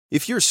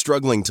If you're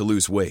struggling to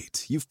lose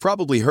weight, you've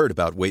probably heard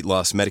about weight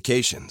loss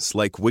medications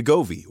like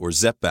Wegovy or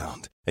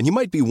Zepbound, and you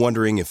might be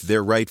wondering if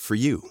they're right for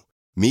you.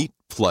 Meet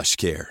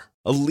PlushCare,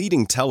 a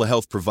leading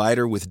telehealth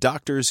provider with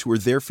doctors who are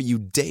there for you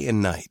day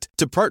and night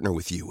to partner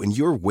with you in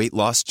your weight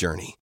loss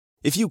journey.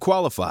 If you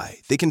qualify,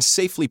 they can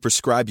safely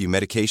prescribe you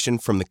medication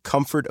from the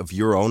comfort of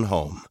your own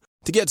home.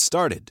 To get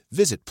started,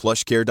 visit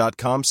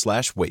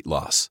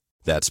plushcare.com/weightloss.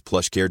 That's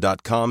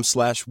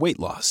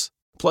plushcare.com/weightloss.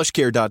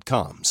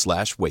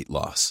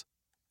 plushcare.com/weightloss.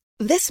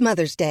 This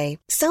Mother's Day,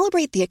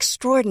 celebrate the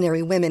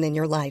extraordinary women in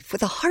your life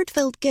with a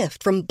heartfelt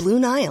gift from Blue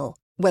Nile.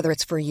 Whether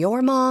it's for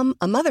your mom,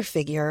 a mother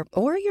figure,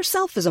 or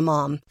yourself as a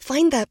mom,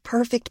 find that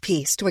perfect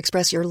piece to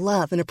express your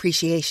love and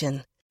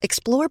appreciation.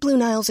 Explore Blue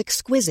Nile's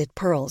exquisite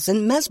pearls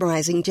and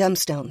mesmerizing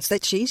gemstones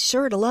that she's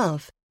sure to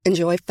love.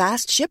 Enjoy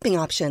fast shipping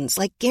options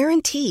like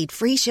guaranteed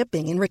free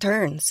shipping and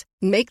returns.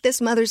 Make this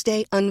Mother's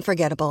Day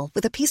unforgettable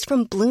with a piece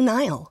from Blue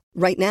Nile.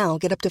 Right now,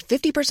 get up to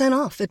 50%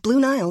 off at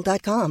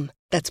BlueNile.com.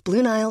 That's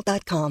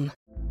BlueNile.com.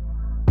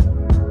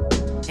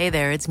 Hey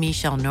there, it's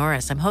Michelle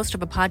Norris. I'm host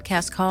of a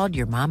podcast called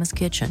Your Mama's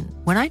Kitchen.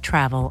 When I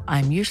travel,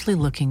 I'm usually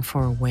looking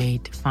for a way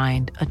to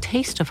find a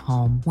taste of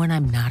home when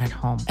I'm not at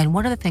home. And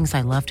one of the things I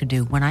love to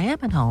do when I am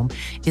at home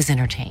is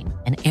entertain.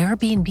 And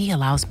Airbnb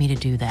allows me to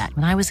do that.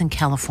 When I was in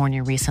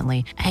California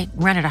recently, I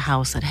rented a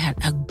house that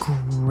had a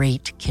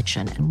great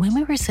kitchen. And when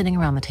we were sitting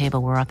around the table,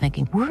 we were all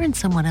thinking, we're in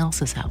someone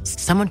else's house.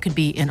 Someone could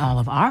be in all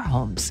of our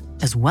homes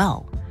as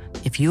well.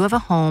 If you have a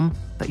home,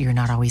 but you're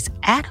not always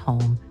at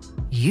home,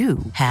 you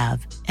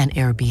have an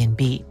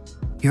Airbnb.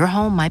 Your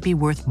home might be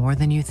worth more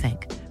than you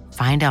think.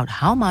 Find out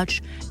how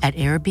much at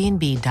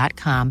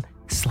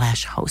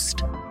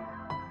airbnb.com/host.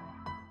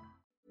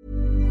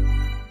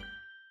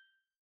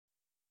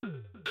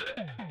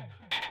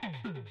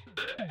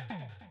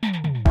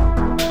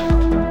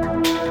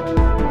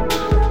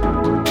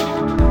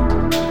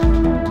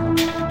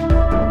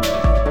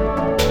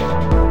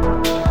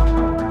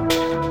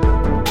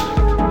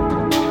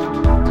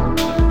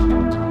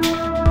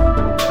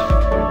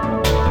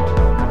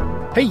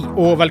 Hei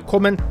og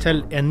velkommen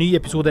til en ny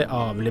episode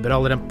av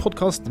Liberaleren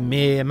podcast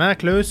med meg,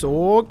 Klaus,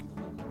 og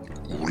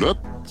Ole.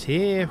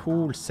 Til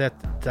Holseth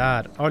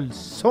der,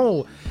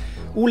 altså.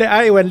 Ole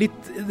er jo en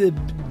litt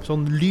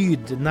sånn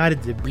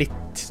lydnerd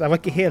blitt, så jeg var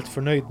ikke helt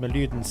fornøyd med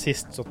lyden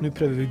sist, så nå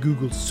prøver vi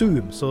Google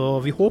Zoom, så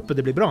vi håper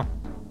det blir bra.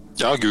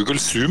 Ja, Google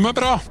Zoom er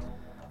bra.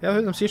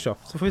 Ja, de sier så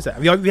får vi se.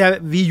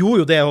 Vi gjorde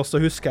jo det også,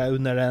 husker jeg,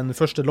 under den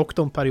første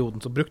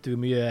lockdown-perioden, så brukte vi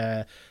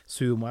mye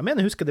Zoom, og jeg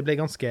mener, husker det ble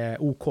ganske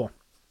ok.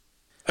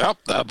 Ja,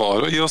 det er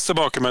bare å gi oss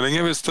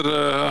tilbakemeldinger hvis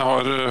dere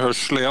har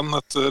hørsel igjen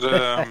etter...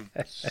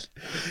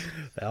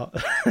 Ja.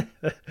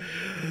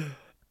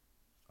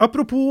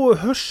 Apropos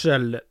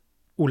hørsel,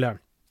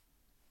 Ole.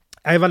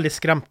 Jeg er veldig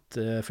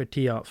skremt for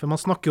tida, for man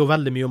snakker jo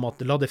veldig mye om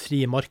at la det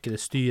frie markedet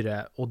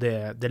styre, og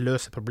det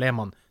løser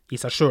problemene i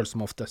seg selv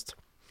som oftest.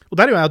 Og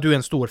der er jo du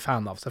en stor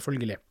fan av,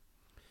 selvfølgelig.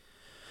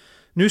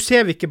 Nå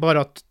ser vi ikke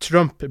bare at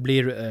Trump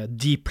blir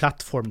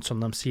deplatformed,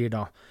 som de sier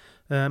da,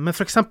 men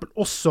for eksempel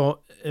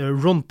også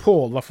Ron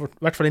Paul var for,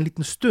 i hvert fall en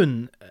liten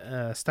stund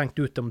stengt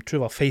ut om tror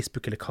jeg var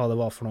Facebook eller hva det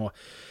var for noe.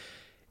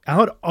 Jeg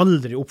har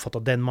aldri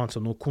oppfattet den mannen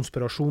som noen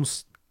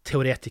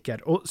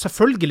konspirasjonsteoretiker, og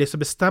selvfølgelig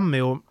så bestemmer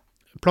jo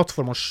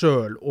plattformen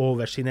selv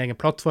over sin egen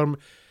plattform,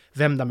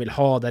 hvem de vil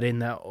ha der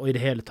inne, og i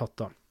det hele tatt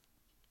da.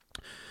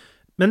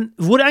 Men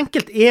hvor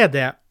enkelt er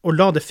det å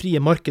la det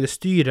frie markedet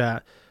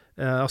styre,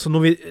 altså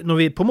når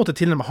vi på en måte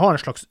til og med har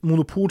en slags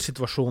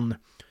monopolsituasjon,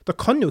 da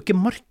kan jo ikke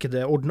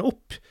markedet ordne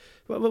opp.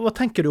 Hva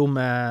tenker du om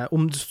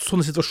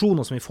sånne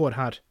situasjoner som vi får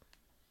her?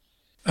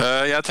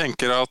 Jeg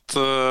tenker at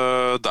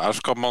der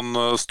skal man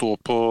stå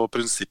på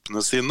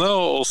prinsippene sine,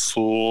 og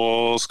så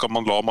skal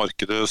man la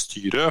markedet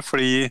styre,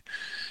 fordi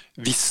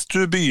hvis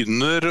du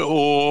begynner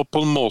å på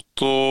en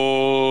måte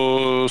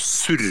å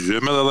surre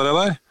med det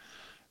der,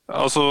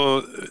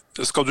 altså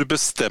skal du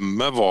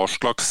bestemme hva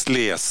slags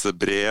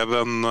lesebrev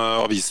en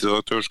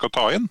avisredaktør skal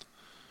ta inn?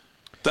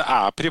 Det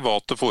er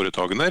private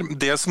foretagende.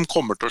 Det som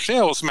kommer til å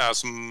skje, og som jeg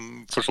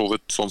som for så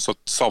vidt sånn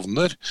sett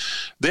savner,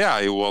 det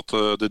er jo at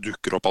det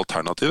dukker opp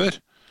alternativer.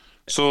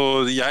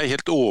 Så jeg er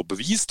helt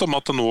overbevist om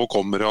at det nå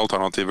kommer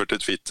alternativer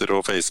til Twitter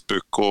og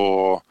Facebook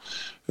og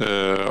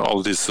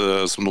alle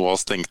disse som nå har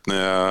stengt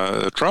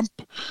ned Trump.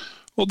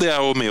 Og det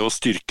er jo med å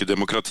styrke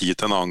demokratiet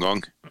til en annen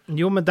gang.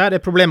 Jo, men der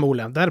er problemet,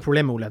 Ole.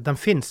 De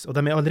finnes, og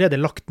de er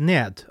allerede lagt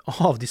ned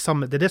av de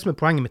samme. Det er det som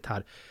er poenget mitt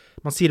her.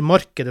 Man sier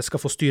markedet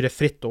skal få styre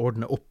fritt og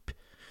ordne opp.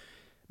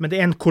 Men det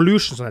er en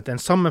collusion, sånn at det er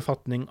en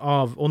sammenfatning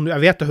av, og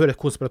jeg vet det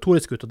høres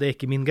konspiratorisk ut, og det er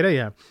ikke min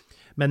greie,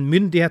 men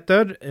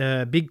myndigheter,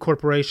 big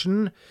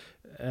corporation,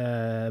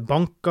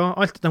 banker,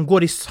 alt, de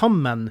går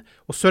sammen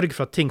og sørger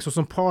for at ting, sånn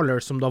som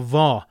Parler, som da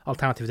var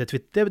alternativet til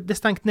Twitter, det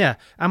er stengt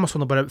ned. Amazon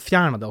har bare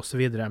fjernet det, og så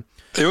videre.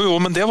 Jo,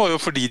 men det var jo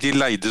fordi de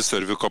leide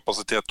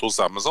serverkapasitet hos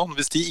Amazon.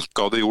 Hvis de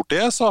ikke hadde gjort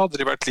det, så hadde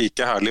de vært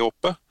like herlig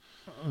oppe.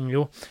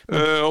 Jo.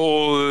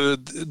 Og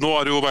nå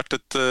har det jo vært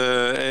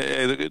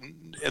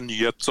en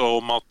nyhet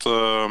om at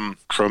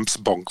Trumps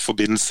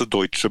bankforbindelse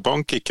Deutsche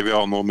Bank ikke vil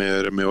ha noe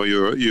mer med å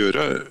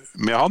gjøre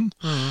med han.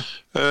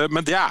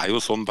 Men det jo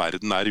sånn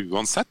verden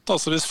uansett.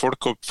 Altså hvis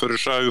folk oppfører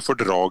seg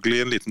ufordragelig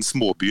i en liten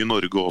småby i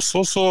Norge også,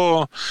 så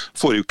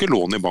får de jo ikke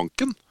lån i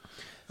banken.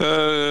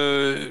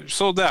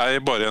 Så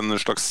det bare en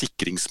slags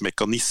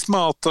sikringsmekanisme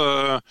at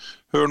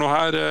hør nå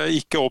her,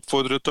 ikke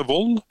oppfordre til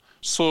vold,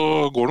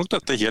 så går nok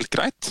dette helt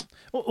greit.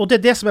 Og det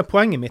det som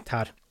poenget mitt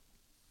her.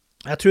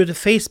 Jeg tror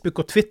Facebook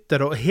og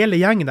Twitter og hele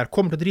gjengen der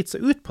kommer til å drite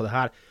seg ut på det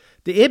her.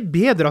 Det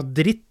bedre at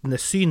dritten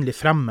synlig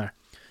fremme,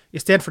 i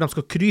stedet for at de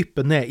skal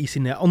krype ned i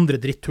sine andre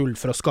dritthull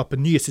for å skape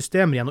nye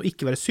systemer igjen og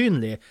ikke være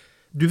synlige.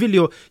 Du vil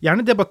jo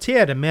gjerne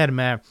debattere mer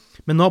med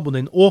naboen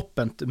din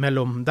åpent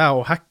mellom deg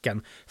og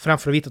hacken,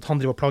 fremfor å vite at han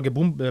driver og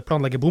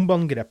planlegger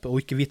bombeangrep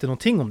og ikke vite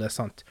noen ting om det,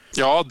 sant?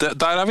 Ja,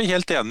 der vi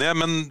helt enige,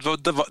 men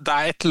det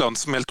et eller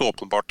annet som helt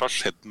åpenbart har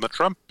skjedd med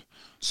Trump,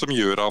 som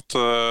gjør at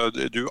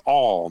du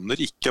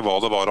aner ikke hva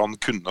det var han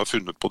kunne ha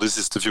funnet på de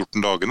siste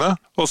 14 dagene.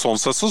 Og sånn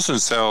sett så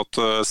synes jeg at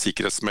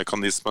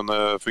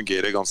sikkerhetsmekanismene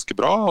fungerer ganske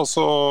bra.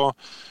 Altså,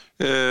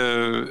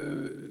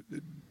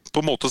 på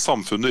en måte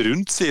samfunnet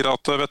rundt sier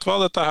at, vet du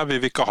hva, dette her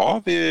vil vi ikke ha.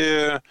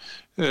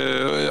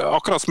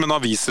 Akkurat som en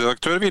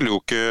avisredaktør ville jo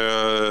ikke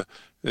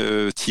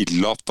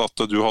tillatt at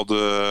du hadde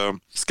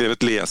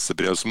skrevet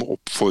lesebrev som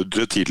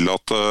oppfordrer til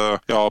at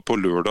ja, på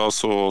lørdag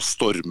så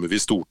stormer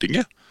vi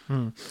Stortinget.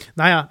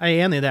 Nei,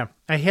 jeg enig i det.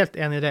 Jeg helt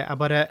enig i det.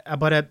 Jeg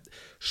bare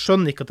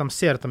skjønner ikke at de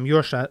ser at de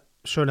gjør seg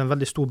selv en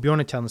veldig stor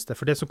bjørnetjeneste,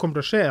 for det som kommer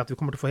til å skje at vi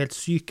kommer til å få helt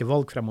syke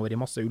valg fremover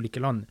i masse ulike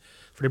land,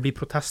 for det blir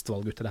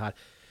protestvalg ut av det her.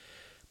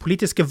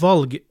 Politiske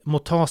valg må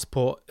tas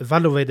på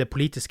veloverveide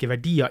politiske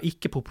verdier,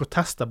 ikke på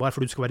protester bare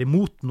fordi du skal være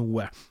imot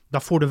noe. Da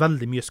får du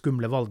veldig mye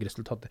skumle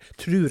valgresultater,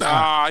 tror jeg.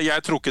 Ja,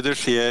 jeg tror ikke det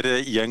skjer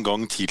en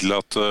gang til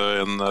at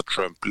en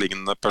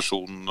Trump-lignende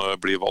person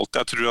blir valgt.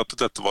 Jeg tror at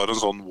dette var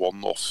en sånn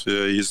one-off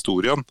i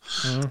historien,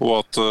 og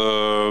at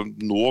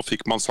nå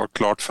fikk man sagt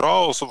klart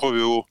fra, og så får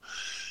vi jo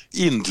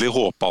inderlig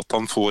håpe at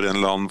han får en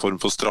eller annen form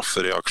for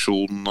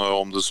straffereaksjon,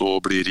 om det så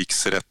blir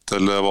riksrett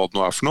eller hva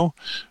det nå for noe.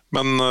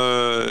 Men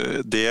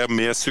det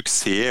med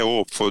suksess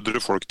å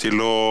oppfordre folk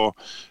til å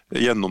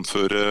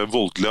gjennomføre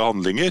voldelige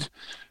handlinger,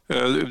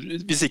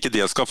 hvis ikke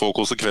det skal få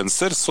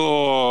konsekvenser,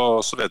 så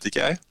vet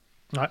ikke jeg.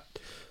 Nei.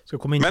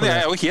 Men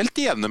jeg jo helt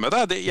enig med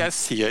deg. Jeg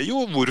ser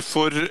jo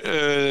hvorfor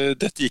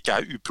dette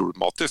ikke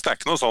uproblematisk. Det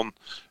ikke noe sånn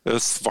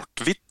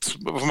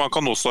svart-hvitt. Man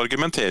kan også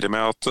argumentere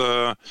med at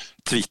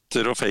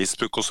Twitter og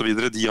Facebook og så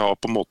videre, de har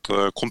på en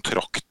måte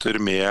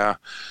kontrakter med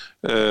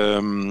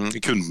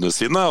kundene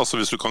sine, altså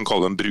hvis du kan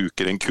kalle en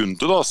bruker en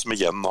kunde da, som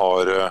igjen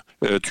har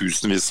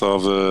tusenvis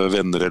av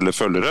venner eller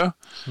følgere.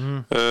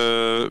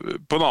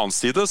 På en annen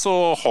side så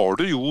har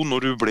du jo, når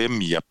du ble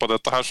med på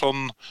dette her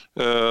sånn,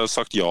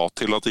 sagt ja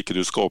til at ikke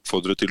du skal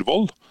oppfordre til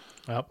vold.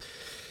 Ja.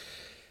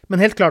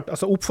 Men helt klart,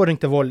 altså oppfordring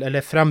til vold,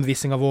 eller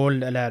fremvisning av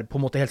vold, eller på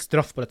en måte helt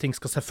straffbare ting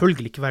skal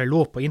selvfølgelig ikke være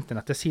lov på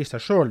internett, det sier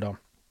seg selv da.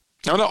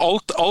 Ja, men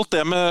alt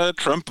det med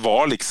Trump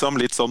var liksom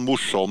litt sånn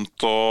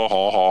morsomt og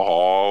ha,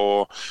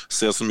 og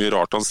se så mye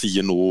rart han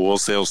sier nå, og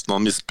se hvordan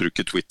han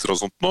misbruker Twitter og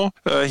sånt nå.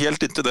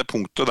 Helt inntil det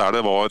punktet der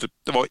det var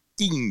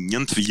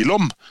ingen tvil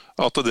om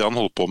at det han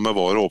holdt på med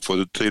var å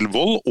oppfordre til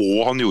vold,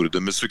 og han gjorde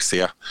det med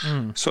suksess.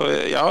 Så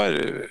jeg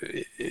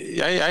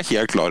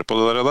helt klar på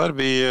det der.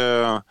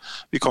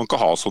 Vi kan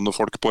ikke ha sånne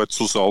folk på et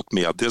sosialt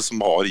medie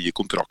som har i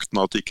kontrakten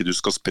at ikke du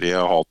skal spre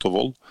hat og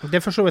vold.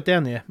 Det for så vidt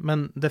enig i,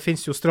 men det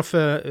finnes jo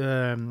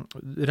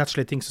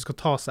strafferettslige ting som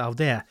skal ta seg av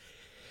det.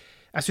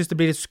 Jeg synes det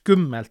blir litt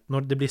skummelt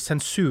når det blir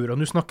sensur, og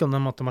nå snakker de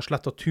om at de har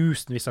slettet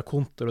tusenvis av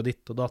kontor og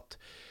ditt og datt.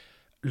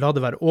 La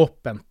det være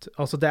åpent.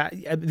 Altså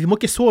vi må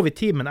ikke sove i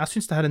timen. Jeg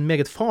synes det her en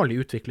meget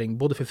farlig utvikling,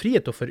 både for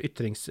frihet og for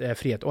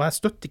ytringsfrihet. Og jeg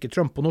støtter ikke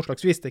Trump på noe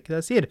slags vis, det ikke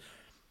det jeg sier.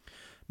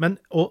 Men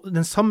og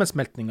den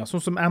sammensmeltningen,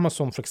 sånn som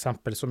Amazon for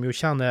eksempel, som jo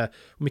tjener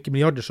om ikke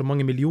milliarder, så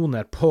mange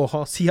millioner på å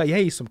ha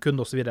CIA som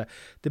kunde og så videre.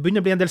 Det begynner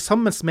å bli en del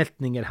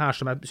sammensmeltninger her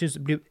som jeg synes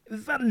blir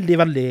veldig,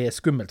 veldig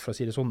skummelt, for å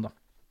si det sånn da.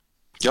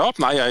 Ja,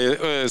 nei,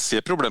 jeg ser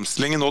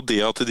problemstillingen, og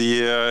det at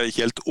de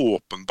helt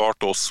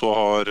åpenbart også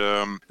har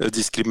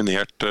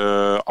diskriminert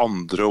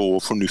andre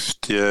og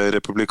fornuftige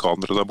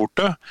republikanere der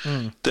borte,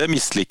 det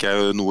misliker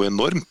jeg noe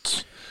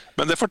enormt.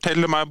 Men det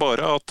forteller meg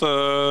bare at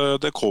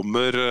det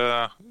kommer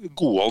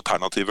gode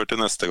alternativer til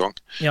neste gang.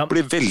 Ja. Det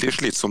blir veldig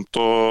slitsomt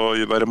å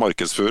være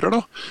markedsfører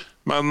da,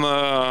 men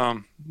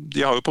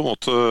de har jo på en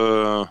måte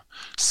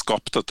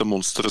skapt dette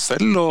monsteret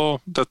selv,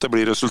 og dette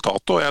blir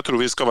resultatet, og jeg tror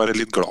vi skal være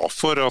litt glad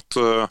for at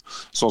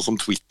sånn som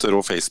Twitter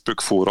og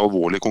Facebook får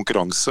alvorlig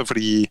konkurranse,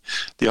 fordi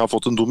de har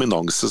fått en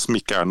dominanse som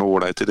ikke noe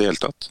ålreit i det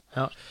hele tatt.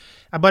 Ja.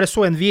 Jeg bare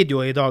så en video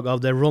i dag av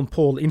The Ron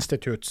Paul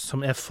Institute, som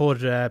for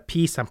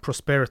Peace and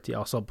Prosperity,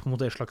 altså på en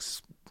måte et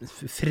slags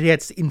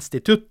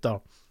fredsinstitutt da,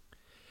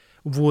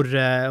 hvor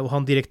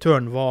han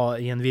direktøren var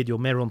i en video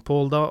med Ron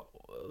Paul da,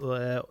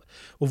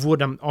 og hvor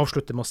de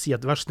avslutter med å si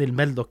at vær snill,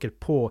 meld dere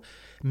på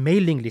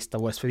mailinglista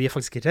vår, for vi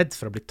faktisk redd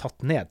for å bli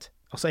tatt ned.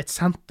 Altså et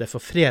senter for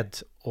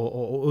fred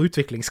og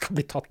utvikling skal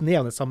bli tatt ned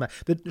av det samme.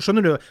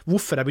 Skjønner du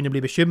hvorfor jeg begynner å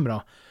bli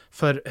bekymret?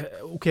 For,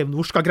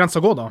 hvor skal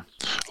grensen gå da?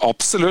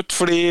 Absolutt,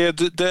 fordi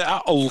det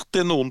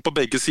alltid noen på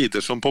begge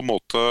sider som på en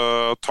måte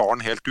tar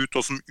den helt ut,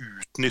 og som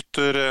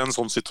utnytter en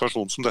sånn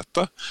situasjon som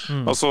dette.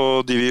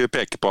 Altså, de vil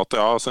peke på at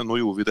nå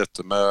gjorde vi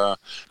dette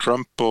med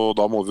Trump, og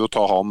da må vi jo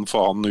ta han,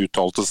 for han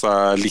uttalte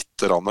seg litt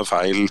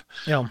feil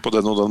på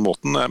den og den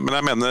måten. Men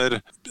jeg mener,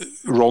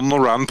 Ron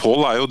og Rand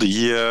Paul jo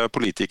de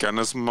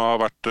politikerne som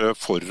har vært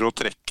for å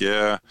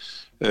trekke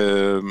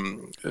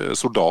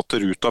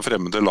soldater ut av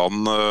fremmede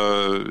land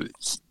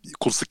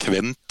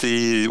konsekvent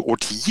i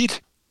årtier.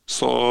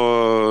 Så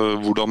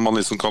hvordan man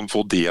liksom kan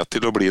få det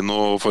til å bli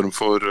noen form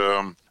for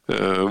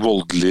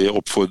voldelig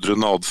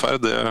oppfordrende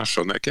adferd, det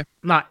skjønner jeg ikke.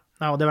 Nei,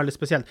 og det veldig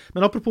spesielt.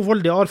 Men apropos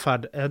voldelig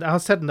adferd, jeg har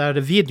sett den der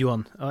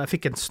videoen, og jeg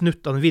fikk en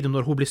snutt av den videoen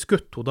når hun blir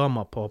skutt, hun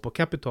dama på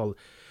Capitol.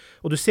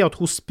 Og du ser at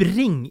hun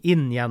springer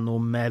inn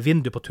gjennom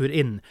vinduet på tur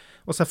inn.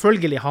 Og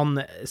selvfølgelig, han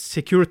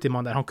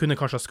security-mann der, han kunne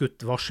kanskje ha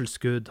skutt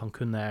varselskudd, han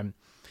kunne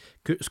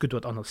skutt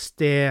et annet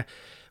sted.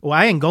 Og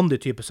jeg en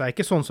Gandhi-type, så jeg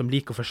ikke sånn som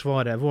liker å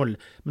forsvare vold.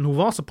 Men hun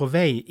var så på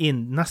vei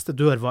inn, neste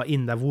dør var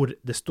inn der hvor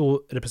det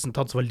stod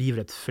representant som var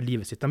livredd for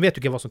livet sitt. De vet jo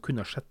ikke hva som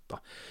kunne ha skjedd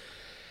da.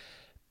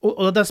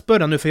 Og der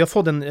spør jeg nå, for jeg har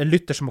fått en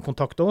lytter som har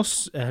kontaktet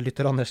oss,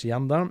 lytter Anders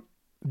igjen da.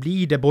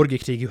 Blir det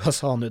borgerkrig i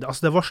USA nå?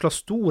 Altså det varslet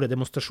store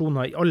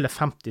demonstrasjoner i alle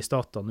 50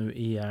 stater nå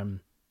i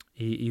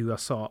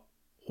USA.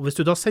 Og hvis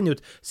du da sender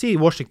ut, si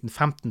i Washington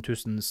 15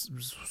 000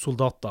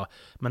 soldater,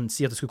 men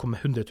si at det skulle komme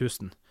 100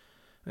 000.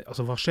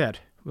 Altså hva skjer?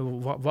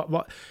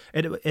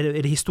 Er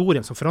det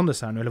historien som forandrer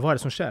seg nå, eller hva er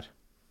det som skjer?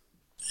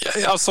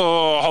 Ja, altså,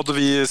 hadde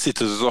vi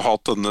sittet og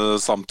hatt denne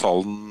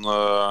samtalen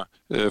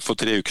for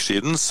 3 uker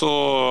siden, så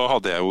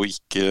hadde jeg jo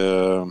ikke...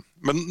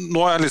 Men nå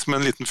er jeg liksom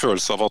en liten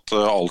følelse av at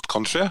alt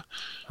kan skje.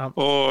 Ja.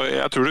 Og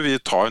jeg tror det vil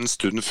ta en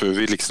stund før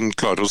vi liksom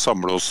klarer å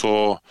samle oss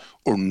og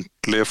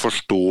ordentlig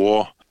forstå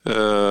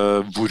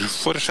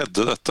hvorfor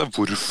skjedde dette?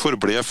 Hvorfor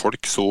ble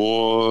folk så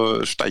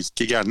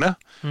steike gærne?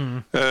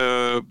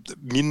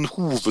 Min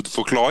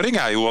hovedforklaring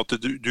jo at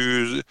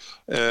du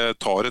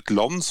tar et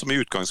land som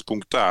i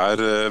utgangspunktet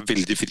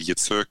veldig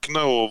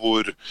frihetssøkende, og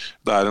hvor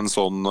det en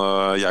sånn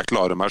jeg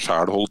klarer meg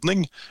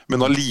selv-holdning,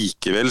 men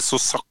allikevel så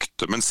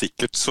sakte, men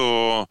sikkert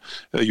så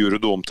gjør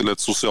du det om til et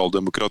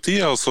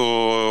sosialdemokrati. Altså,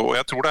 og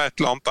jeg tror det et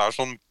eller annet der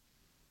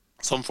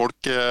som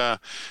folk,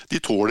 de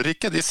tåler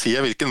ikke, de ser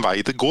hvilken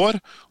vei det går,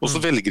 og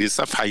så velger de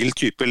seg feil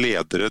type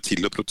ledere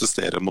til å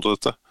protestere mot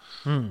dette.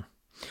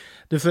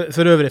 Du,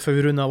 for øvrig, for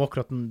vi runder av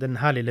akkurat den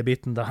her lille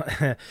biten da,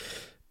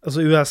 altså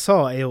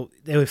USA jo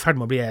i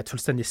ferd med å bli et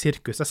fullstendig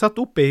sirkus. Jeg satt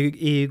oppe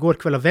i går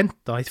kveld og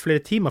ventet i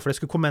flere timer for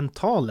det skulle komme en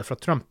tale fra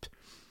Trump.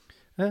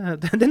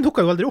 Den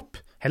dukket jo aldri opp,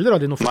 heller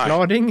aldri noen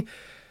forklaring.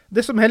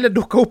 Det som heller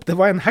dukket opp, det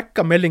var en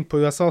hacka melding på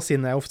USA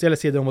sine offisielle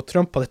sider om at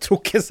Trump hadde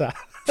trukket seg.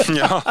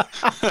 Ja.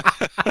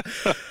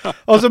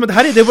 Altså, men det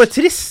her det jo bare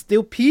trist, det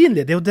jo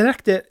pinlig, det jo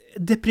direkte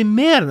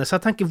deprimerende, så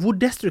jeg tenker, hvor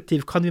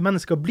destruktiv kan vi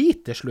mennesker bli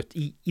til slutt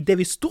i det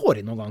vi står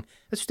i noen gang?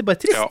 Jeg synes det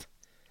bare trist.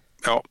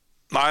 Ja.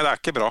 Nei,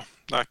 det ikke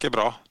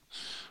bra.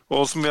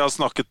 Og som vi har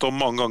snakket om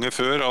mange ganger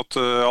før, at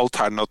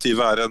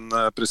alternativet en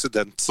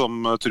president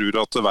som tror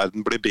at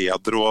verden blir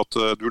bedre, og at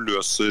du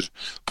løser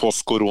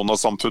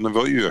post-koronasamfunnet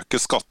ved å øke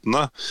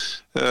skattene.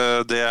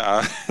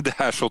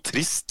 Det så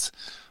trist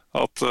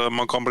at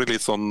man kan bli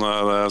litt sånn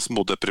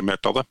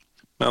smådeprimert av det.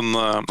 Men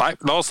nei,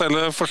 la oss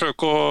heller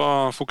forsøke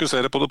å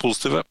fokusere på det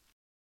positive.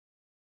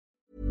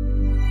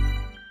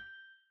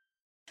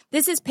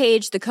 This is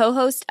Paige, the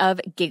co-host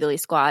of Giggly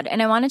Squad, and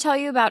I want to tell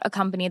you about a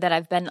company that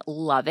I've been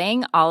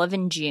loving, Olive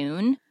 &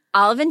 June.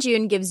 Olive &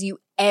 June gives you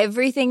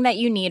everything that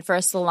you need for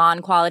a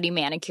salon-quality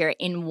manicure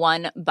in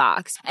one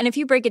box. And if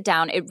you break it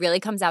down, it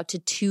really comes out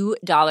to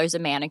 $2 a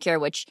manicure,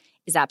 which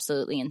is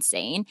absolutely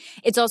insane.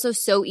 It's also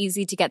so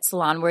easy to get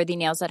salon-worthy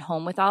nails at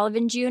home with Olive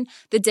 & June.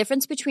 The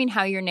difference between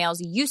how your nails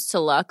used to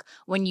look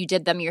when you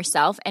did them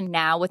yourself and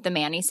now with the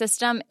Mani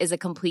system is a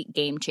complete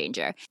game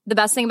changer. The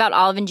best thing about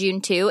Olive & June,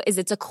 too, is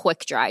it's a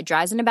quick dry.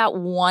 Dries in about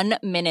 1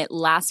 minute,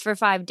 lasts for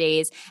 5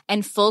 days,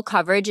 and full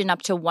coverage in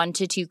up to 1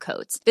 to 2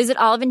 coats. Visit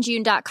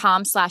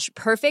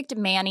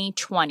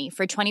oliveandjune.com/perfectmani20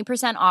 for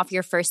 20% off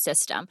your first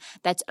system.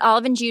 That's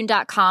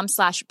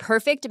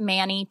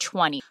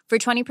oliveandjune.com/perfectmani20 for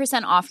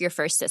 20% off your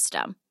first system.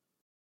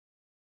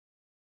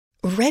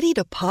 Ready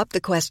to pop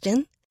the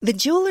question? The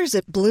jewelers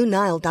at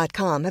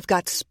BlueNile.com have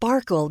got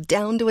sparkle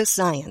down to a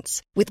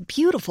science with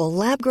beautiful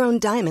lab-grown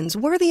diamonds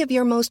worthy of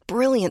your most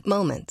brilliant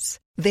moments.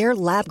 Their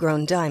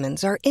lab-grown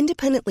diamonds are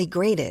independently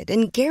graded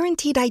and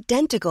guaranteed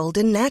identical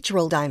to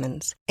natural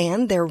diamonds,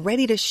 and they're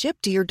ready to ship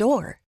to your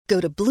door. Go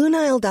to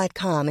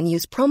BlueNile.com and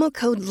use promo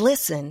code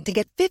LISTEN to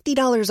get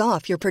 $50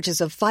 off your purchase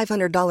of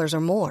 $500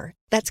 or more.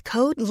 That's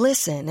code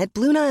LISTEN at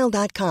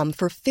BlueNile.com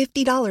for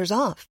 $50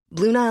 off.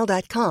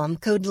 BlueNile.com,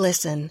 code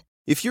LISTEN.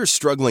 If you're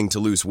struggling to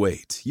lose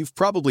weight, you've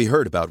probably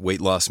heard about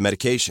weight loss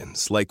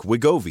medications like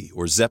Wegovy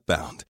or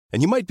Zepbound,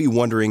 and you might be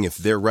wondering if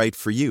they're right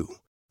for you.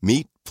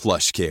 Meet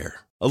PlushCare,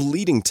 a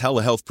leading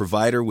telehealth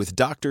provider with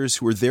doctors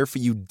who are there for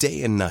you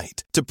day and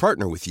night to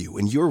partner with you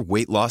in your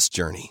weight loss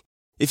journey.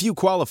 If you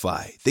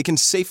qualify, they can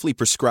safely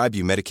prescribe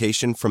you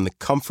medication from the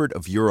comfort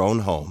of your own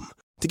home.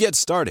 To get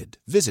started,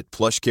 visit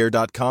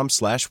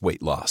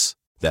plushcare.com/weightloss.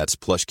 That's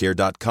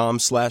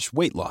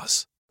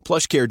plushcare.com/weightloss.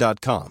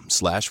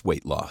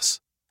 plushcare.com/weightloss.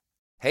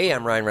 Hey,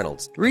 I'm Ryan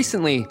Reynolds.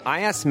 Recently,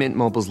 I asked Mint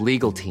Mobile's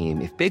legal team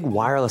if big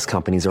wireless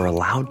companies are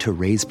allowed to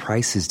raise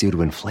prices due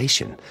to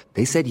inflation.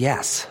 They said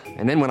yes.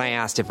 And then when I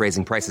asked if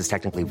raising prices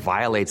technically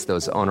violates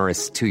those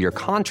onerous two-year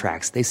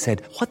contracts, they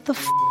said, "What the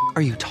f***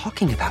 are you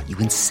talking about, you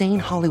insane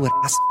Hollywood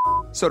ass?"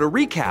 So to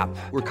recap,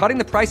 we're cutting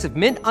the price of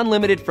Mint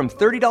Unlimited from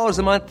 $30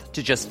 a month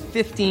to just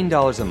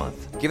 $15 a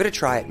month. Give it a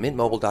try at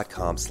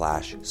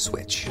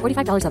mintmobile.com/switch.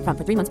 $45 up front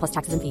for 3 months plus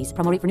taxes and fees.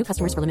 Promo rate for new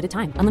customers for limited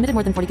time. Unlimited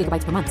more than 40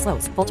 gigabytes per month.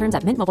 Slows full terms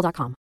at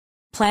mintmobile.com.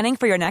 Planning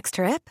for your next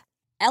trip?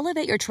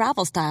 Elevate your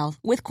travel style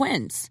with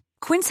Quince.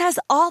 Quince has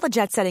all the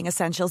jet-setting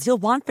essentials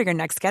you'll want for your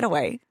next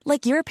getaway,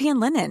 like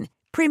European linen,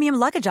 premium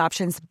luggage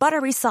options,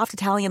 buttery soft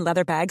Italian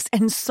leather bags,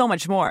 and so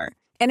much more.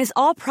 And is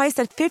all priced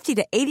at 50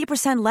 to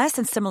 80% less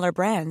than similar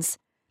brands.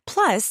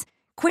 Plus,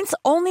 Quince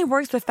only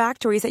works with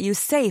factories that use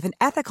safe and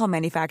ethical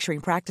manufacturing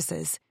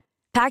practices.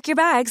 Pack your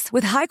bags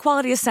with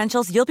high-quality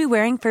essentials you'll be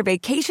wearing for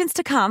vacations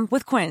to come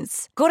with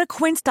Quince. Go to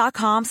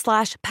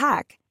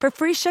quince.com/pack for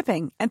free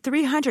shipping and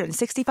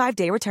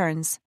 365-day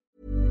returns.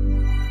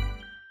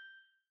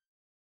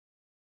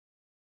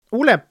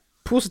 Ole,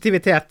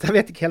 positivitet. Jeg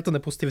vet ikke helt om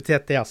det er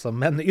positivitet det, altså,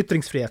 men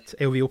ytringsfrihet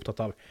er jo vi opptatt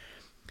av.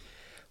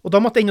 Og da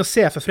måtte jeg inn og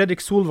se, for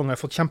Fredrik Solvang har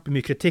fått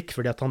kjempemye kritikk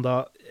fordi at han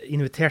da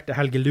inviterte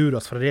Helge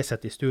Lurås fra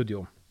Resett i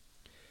studio.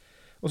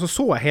 Og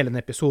så jeg hele den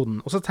episoden,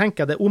 og så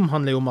tenker jeg det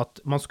omhandler jo om at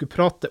man skulle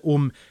prate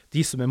om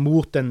de som er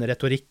mot den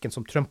retorikken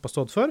som Trump har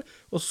stått for,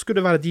 og så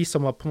skulle det være de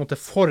som var på en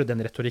måte for den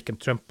retorikken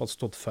Trump har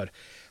stått for.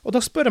 Og da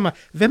spør jeg meg,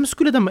 hvem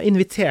skulle de ha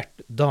invitert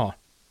da?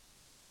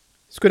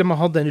 Skulle de ha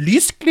hatt en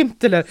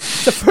lysglimt, eller?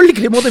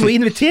 Selvfølgelig må de jo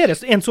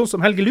inviteres, en sånn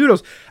som Helge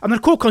Lurås.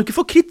 NRK kan ikke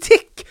få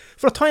kritikk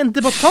for å ta en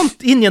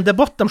debattant inn i en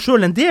debatt de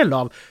selv er en del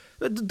av.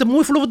 De må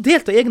jo få lov å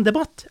delta i egen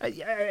debatt.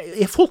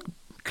 Er folk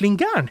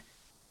klingern?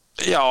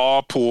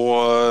 Ja, på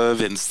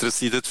venstre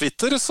side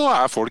Twitter så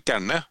er folk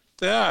gærne.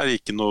 Det er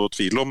ikke noe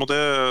tvil om, og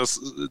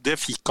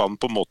det fikk han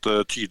på en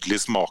måte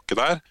tydelig smake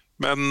der.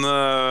 Men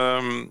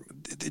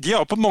de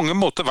har på mange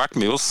måter vært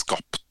med og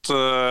skapt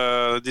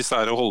disse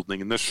her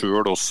holdningene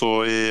selv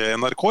også i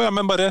NRK. Ja,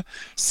 men bare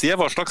se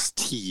hva slags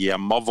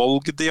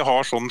temavalg de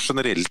har sånn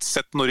generelt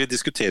sett når de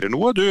diskuterer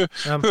noe. Du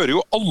hører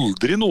jo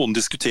aldri noen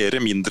diskutere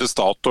mindre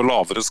stat og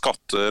lavere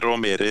skatter og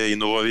mer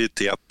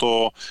innovavitet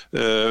og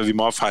vi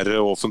må ha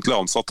færre offentlige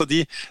ansatte.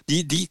 De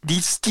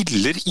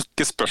stiller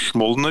ikke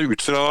spørsmålene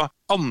ut fra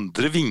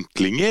andre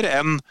vinklinger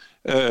enn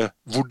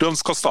hvordan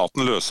skal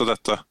staten løse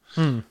dette?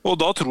 Og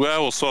da tror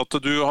jeg også at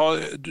du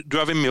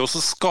er med oss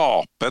å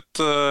skape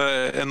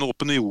en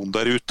opinion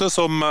der ute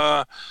som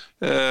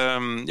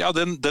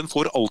den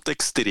får alt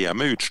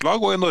ekstreme utslag,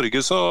 og i Norge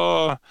så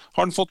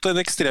har den fått en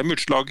ekstrem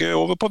utslag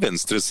over på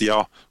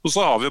venstresida, og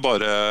så har vi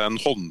bare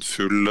en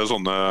håndfull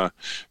sånne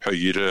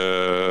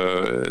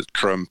høyre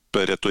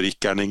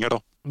Trump-retorikkgjerninger da.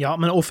 Ja,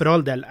 men og for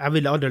all del, jeg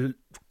ville aldri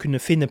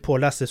kunne finne på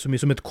å lese så mye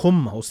som et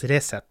komma hos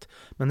Resett,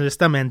 men når det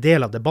stemmer en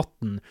del av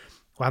debatten,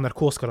 og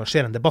NRK skal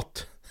arrangere en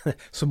debatt,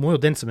 så må jo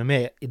den som er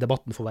med i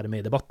debatten få være med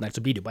i debatten, ellers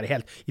så blir det jo bare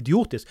helt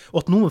idiotisk.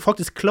 Og at noen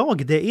faktisk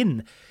klager det inn,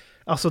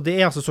 altså det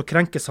er altså så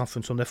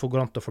krenkesamfunn som det får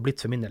garant å få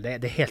blitt for min del,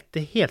 det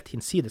er helt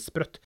hinsides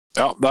sprøtt.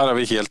 Ja, der er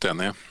vi helt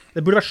enige.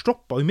 Det burde vært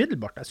stoppet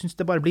umiddelbart, jeg synes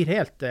det bare blir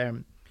helt,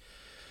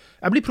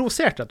 jeg blir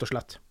provosert rett og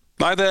slett.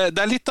 Nei, det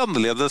er litt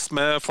annerledes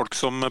med folk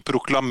som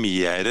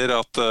proklamerer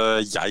at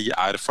jeg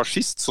er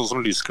fascist, sånn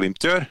som Lysglimt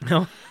gjør.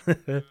 Ja,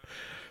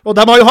 og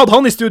de har jo hatt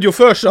han i studio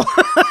før, så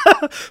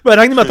men jeg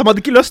regner med at de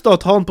hadde ikke lyst til å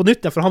ta han på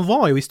nytt, for han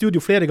var jo i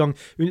studio flere ganger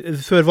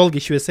før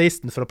valget i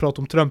 2016 for å prate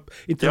om Trump.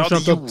 Ja, de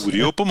gjorde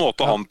jo på en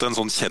måte han til en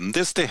sånn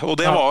kjendis,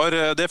 og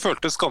det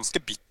føltes ganske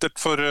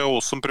bittert for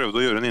oss som prøvde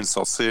å gjøre en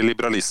innsats i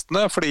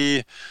liberalistene,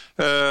 fordi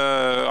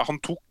han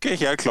tok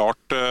helt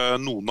klart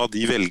noen av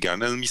de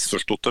velgerne,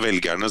 misforståtte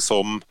velgerne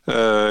som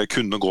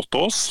kunne gått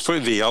til oss, for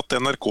ved at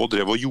NRK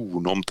drev og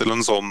gjorde om til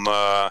en sånn,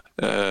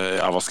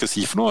 hva skal jeg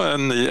si for noe,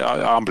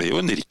 han ble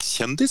jo en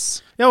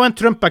rikskjendis. Ja, og en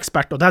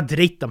Trump-ekspert, og der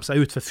dreit de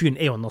seg ut, for fyren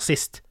er jo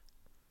nazist.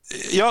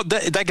 Ja,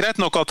 det er greit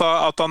nok at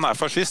han er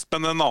fascist,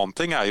 men en annen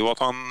ting er jo at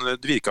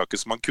det virket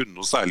ikke som han kunne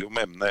noe særlig om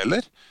emnet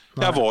heller.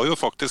 Jeg var jo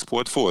faktisk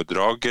på et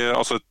foredrag,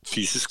 altså et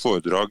fysisk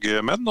foredrag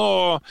med den,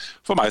 og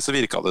for meg så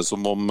virket det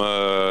som om,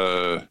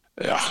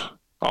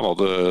 han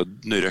hadde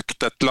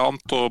røkt et eller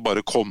annet og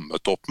bare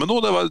kommet opp med noe.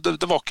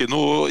 Det var ikke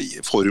noe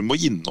form og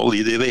innhold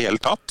i det i det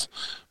hele tatt.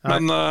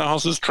 Men han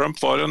synes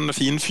Trump var en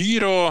fin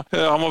fyr, og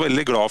han var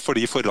veldig glad for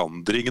de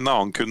forandringene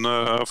han kunne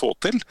få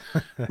til.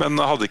 Men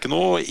hadde ikke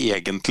noe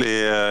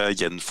egentlig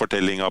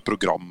gjenfortelling av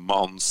programmet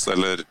hans,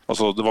 eller,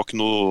 altså det var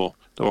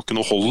det var ikke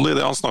noe hold i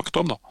det han snakket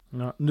om da.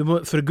 Ja, du må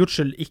for Guds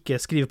skyld ikke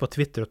skrive på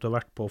Twitter at du har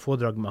vært på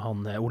foredrag med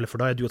han, Ole, for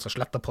da du altså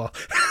slettet på.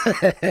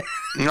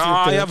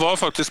 Nei, jeg var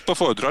faktisk på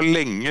foredrag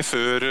lenge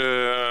før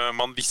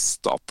man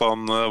visste at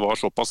han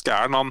var såpass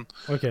gæren.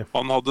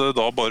 Han hadde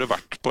da bare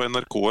vært på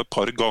NRK et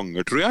par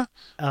ganger, tror jeg.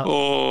 Ja.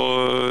 Og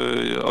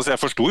altså,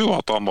 jeg forstod jo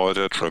at han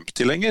var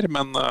Trump-tilhenger,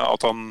 men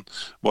at han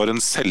var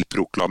en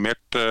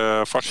selvproklamert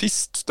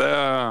fascist,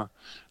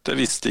 det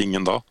visste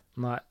ingen da.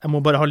 Nei, jeg må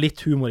bare ha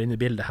litt humor inn i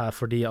bildet her,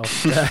 fordi at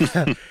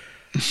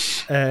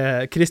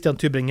Christian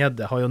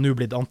Tybring-Gjedde har jo nå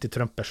blitt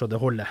anti-Trumper, så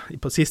det holder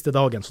på siste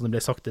dagen, som det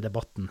ble sagt i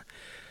debatten.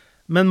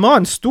 Men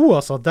mannen sto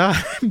altså der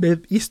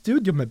i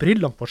studio med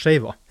brillene på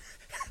skeiva.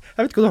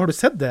 Jeg vet ikke, har du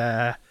sett det,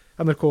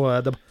 NRK?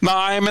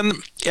 Nei, men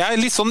jeg er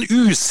litt sånn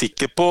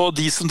usikker på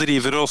de som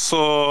driver også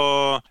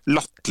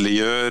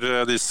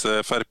latterliggjør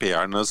disse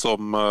FrP-erne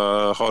som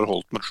har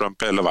holdt med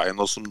Trump hele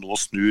veien og som nå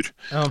snur.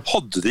 Ja.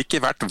 Hadde det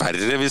ikke vært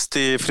verre hvis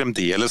de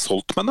fremdeles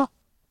holdt med da?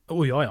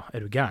 Ja,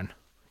 er du gæren?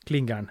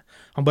 Klingeren.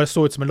 Han bare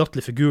så ut som en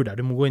latterlig figur der.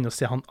 Du må gå inn og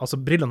se, altså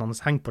brillene hans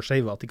henger på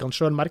skeiva, at de kan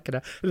selv merke det.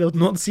 Eller at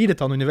noen sier det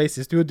til han underveis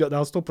i studio, der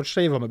han står på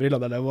skeiva med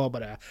brillene, det var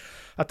bare,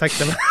 jeg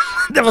tenkte,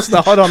 det var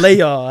sånn, har han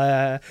leia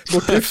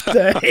bort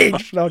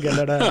innslag,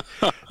 eller det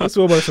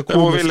så bare så komisk. Det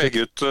må vi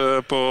legge ut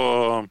på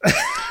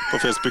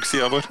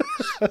Facebook-siden vår.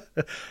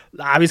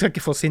 Nei, vi skal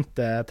ikke få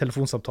sinte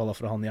telefonsamtaler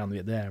fra han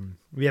igjen.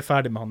 Vi er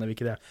ferdig med han, er vi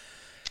ikke det?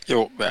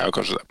 Jo, det er jo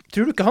kanskje det.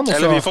 Tror du ikke han også...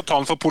 Eller vi får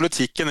ta han for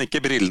politikken, ikke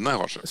brillene,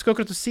 kanskje. Jeg skal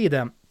akkurat si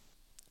det.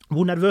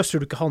 Hvor nervøs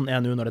tror du ikke han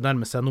er nå når det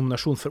nærmer seg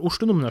nominasjon? For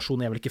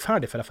Oslo-nominasjonen er vel ikke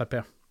ferdig for FrP?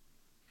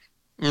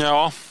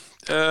 Ja,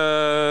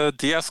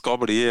 det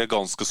skal bli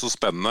ganske så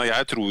spennende.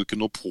 Jeg tror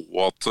ikke noe på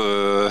at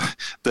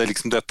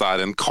dette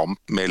er en kamp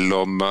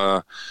mellom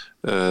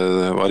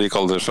hva de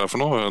kaller det seg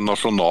for noe?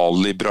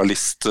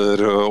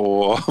 Nasjonalliberalister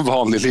og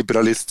vanlige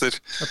liberalister.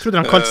 Jeg trodde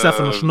han kalte seg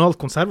for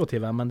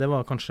nasjonalkonservative, men det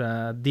var kanskje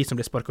de som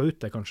ble sparket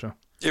ut det, kanskje?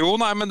 Jo,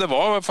 nei, men det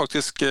var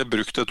faktisk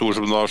brukt et ord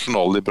som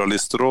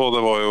nasjonalliberalister, og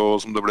det var jo,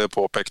 som det ble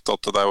påpekt,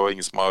 at det er jo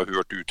ingen som har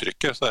hørt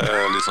uttrykket, så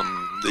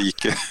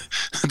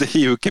det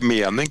gir jo ikke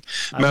mening.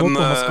 Men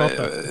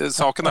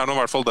saken er nå i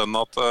hvert fall den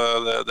at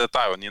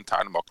dette er jo en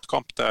intern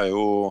maktkamp. Det er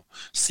jo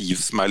Siv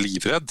som er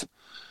livredd.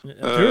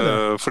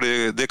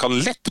 Fordi det kan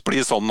lett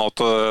bli sånn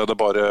at det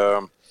bare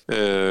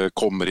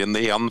kommer inn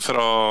igjen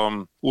fra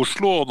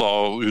Oslo, og da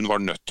hun var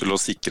nødt til å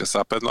sikre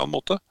seg på en eller annen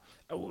måte.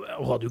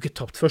 Og hadde jo ikke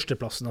tapt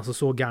førsteplassen, altså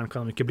så gæren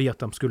kan de ikke bli at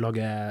de skulle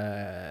lage,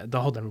 da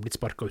hadde de blitt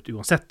sparket ut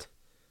uansett.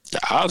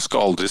 Ja, det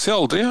skal aldri si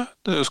aldri.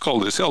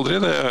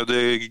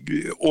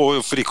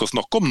 Og for ikke å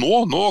snakke om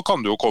nå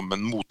kan det jo komme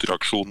en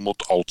motreaksjon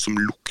mot alt som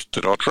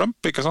lukter av Trump,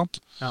 ikke sant?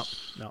 Ja.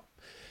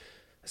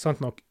 Sant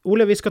nok.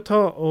 Ole, vi skal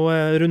ta og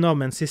runde av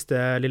med en siste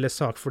lille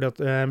sak, fordi at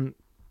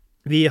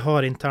vi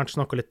har internt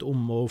snakket litt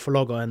om å få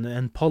laget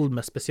en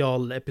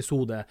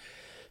Palme-spesial-episode.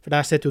 For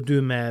der sitter jo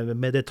du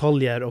med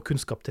detaljer og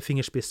kunnskap til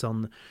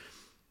fingerspissene.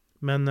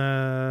 Men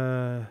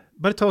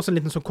bare ta oss en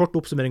liten sånn kort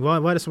oppsummering.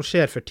 Hva er det som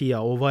skjer for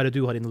tida, og hva er det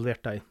du har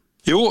involvert deg i?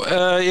 Jo,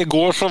 i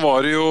går så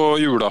var det jo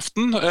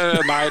julaften.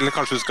 Nei, eller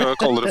kanskje vi skal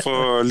kalle det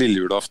for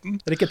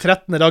lillejulaften. Det er ikke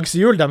 13. dags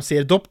jul, de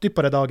sier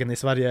doppdyppere-dagen i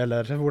Sverige,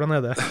 eller hvordan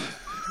er det?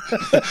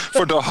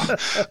 For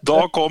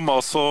da kom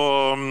altså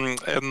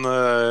en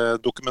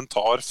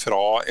dokumentar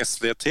fra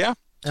SVT.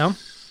 Ja.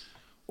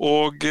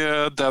 Og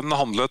den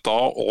handlet da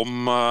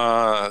om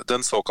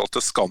den såkalte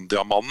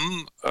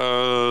Skandiamannen,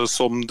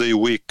 som det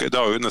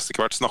har jo nesten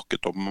ikke vært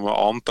snakket om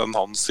annet enn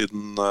han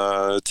siden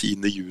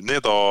 10. juni,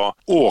 da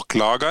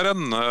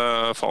åklageren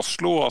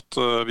fastslo at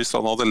hvis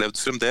han hadde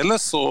levd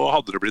fremdeles, så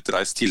hadde det blitt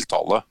reist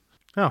tiltale.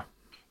 Ja.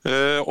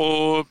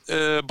 Og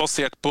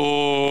basert på,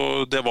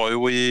 det var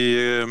jo i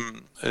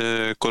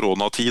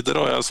koronatider,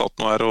 og jeg satt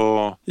nå her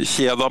og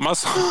kjeda meg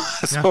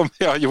som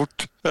jeg har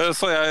gjort.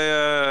 Så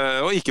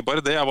og ikke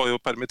bare det, jeg var jo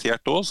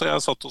permittert også, så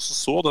jeg satt og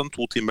så den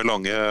 2 timer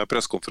lange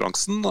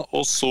presskonferansen,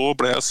 og så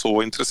ble jeg så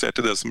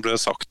interessert i det som ble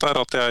sagt her,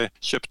 at jeg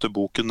kjøpte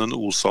boken Den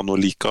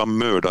osannolika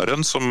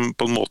mørdaren, som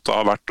på en måte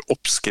har vært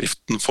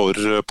oppskriften for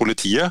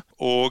politiet,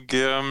 og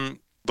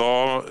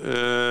da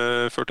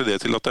førte det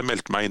til at jeg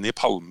meldte meg inn i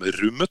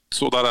Palmerummet,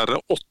 så der er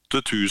det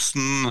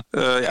 8000,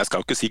 jeg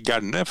skal jo ikke si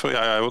gærne, for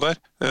jeg er jo der,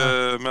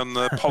 men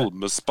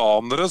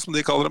palmespanere som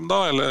de kaller dem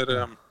da,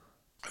 eller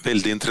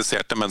veldig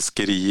interesserte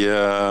mennesker i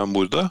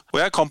mordet. Og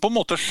jeg kan på en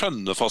måte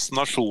skjønne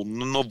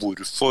fascinasjonen og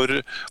hvorfor,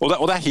 og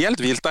det er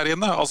helt vilt der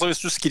inne. Altså hvis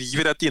du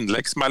skriver et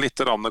innlegg som er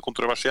litt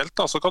kontroversielt,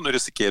 da, så kan du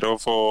risikere å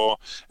få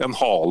en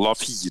hale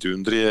av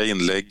 400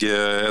 innlegg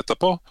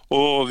etterpå.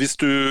 Og hvis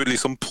du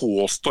liksom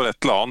påstår et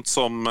eller annet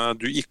som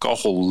du ikke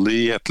har hold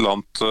i, et eller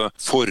annet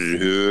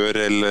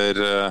forhør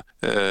eller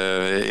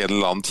en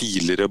eller annen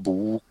tidligere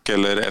bok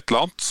eller et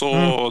eller annet, så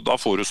da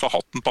får du så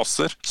hatten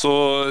passer. Så,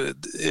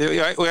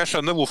 og jeg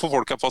skjønner hvorfor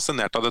folk er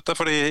fascinert av dette,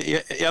 fordi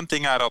en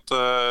ting er at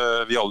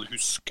vi alle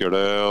husker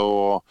det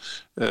og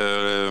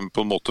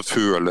på en måte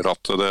føler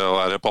at det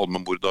der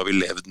Palmemordet har vi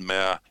levd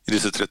med i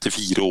disse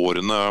 34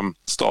 årene,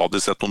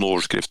 stadig sett noen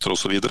overskrifter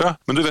og så videre.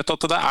 Men du vet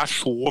at det er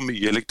så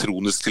mye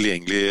elektronisk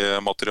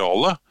tilgjengelig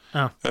materiale,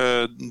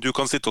 Du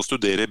kan sitte og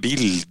studere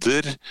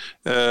bilder,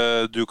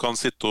 du kan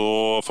sitte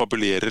og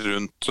fabulere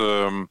rundt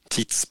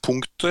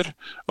tidspunkter.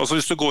 Altså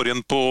hvis du går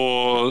inn på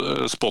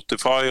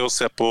Spotify og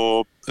ser på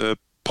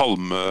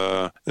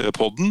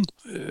Palmemordpodden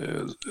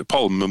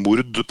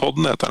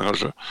heter den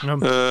kanskje,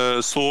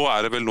 så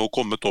det vel nå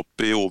kommet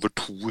opp I over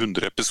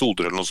 200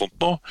 episoder eller noe sånt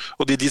nå,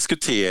 og de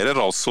diskuterer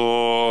altså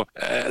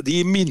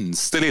de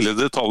minste lille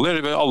detaljer.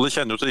 Alle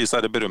kjenner jo til disse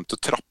her berømte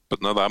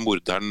trappene der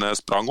morderen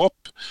sprang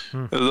opp.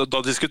 Da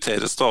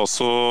diskuteres det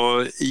altså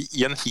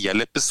I en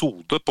hel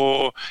episode på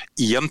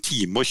 1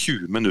 time og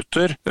 20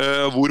 minutter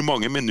hvor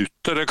mange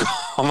minutter det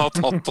kan ha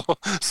tatt å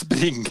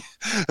springe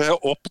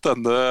opp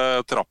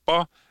denne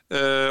trappa,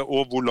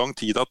 og hvor lang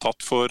tid det har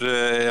tatt for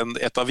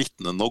et av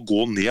vittnene å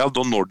gå ned,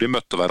 og når de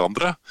møtte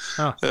hverandre.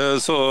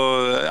 Så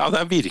ja,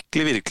 det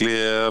virkelig, virkelig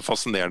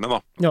fascinerende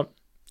da. Ja,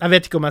 jeg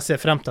vet ikke om jeg ser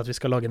frem til at vi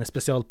skal lage en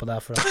spesial på det,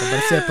 for at jeg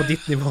bare ser på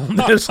ditt nivå,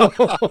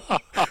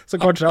 så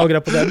kanskje jeg angrer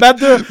på det. Men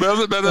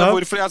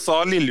hvorfor jeg sa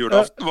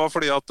lillejulaften var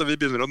fordi at vi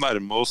begynner å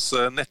nærme oss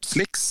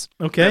Netflix.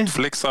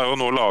 Netflix har jo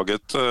nå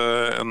laget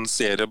en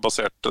serie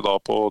basert da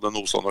på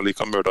den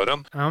osannolika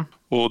mørderen,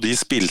 og de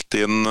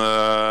spilte inn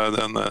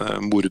den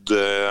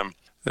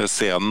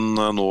mordscenen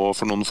nå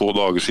for noen få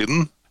dager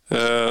siden.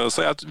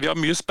 Så vi har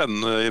mye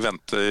spennende I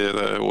vente I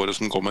det året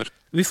som kommer.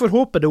 Vi får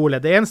håpe det, Ole.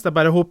 Det eneste jeg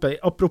bare håper,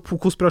 apropos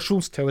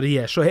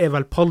konspirasjonsteorier, så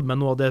vel Palme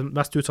nå det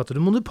mest utsatte.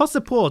 Du må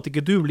passe på at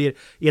ikke du blir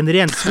I en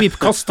ren sweep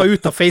kastet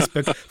ut av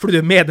Facebook, fordi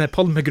du med den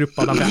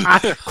Palme-gruppa.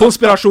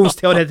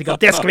 Konspirasjonsteoretiker,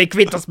 det skal vi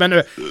kvitte oss med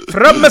nå!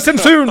 Frem med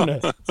sensuren!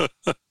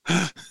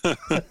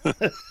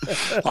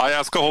 Nei,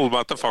 jeg skal holde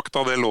meg til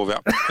fakta, det lover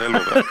jeg.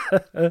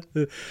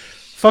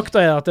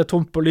 Fakta at det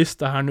tomt på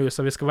lista her nå,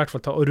 så vi skal I hvert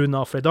fall ta og runde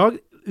av for I dag.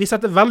 Vi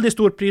setter veldig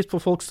stor pris på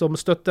folk som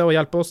støtter og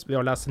hjelper oss ved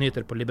å lese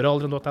nyheter på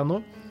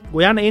liberaleren.no.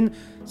 Gå gjerne inn,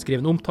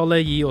 skriv en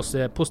omtale, gi oss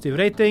positiv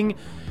rating.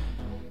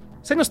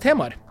 Send oss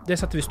temaer, det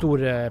setter vi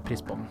stor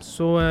pris på.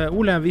 Så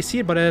Ole, vi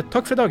sier bare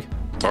takk for I dag.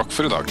 Takk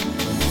for I dag.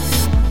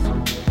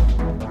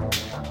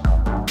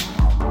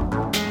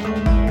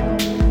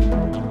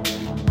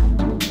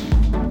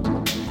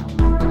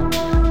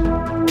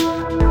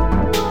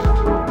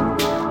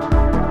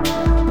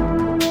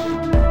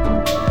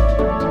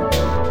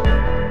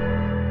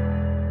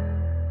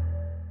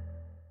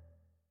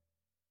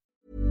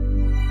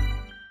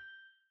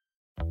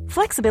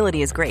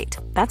 Flexibility is great.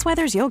 That's why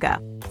there's yoga.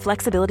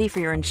 Flexibility for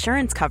your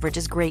insurance coverage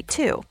is great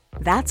too.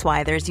 That's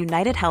why there's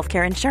United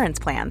Healthcare Insurance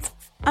Plans.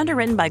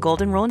 Underwritten by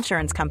Golden Rule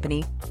Insurance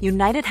Company,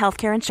 United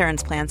Healthcare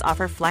Insurance Plans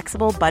offer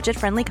flexible,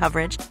 budget-friendly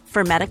coverage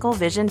for medical,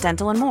 vision,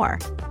 dental, and more.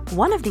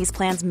 One of these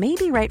plans may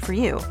be right for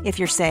you if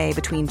you're, say,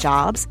 between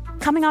jobs,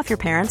 coming off your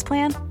parents'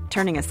 plan,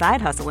 turning a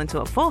side hustle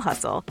into a full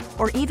hustle,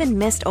 or even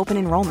missed open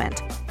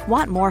enrollment.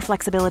 Want more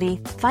flexibility?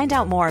 Find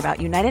out more about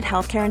United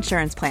Healthcare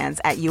Insurance Plans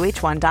at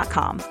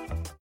uh1.com.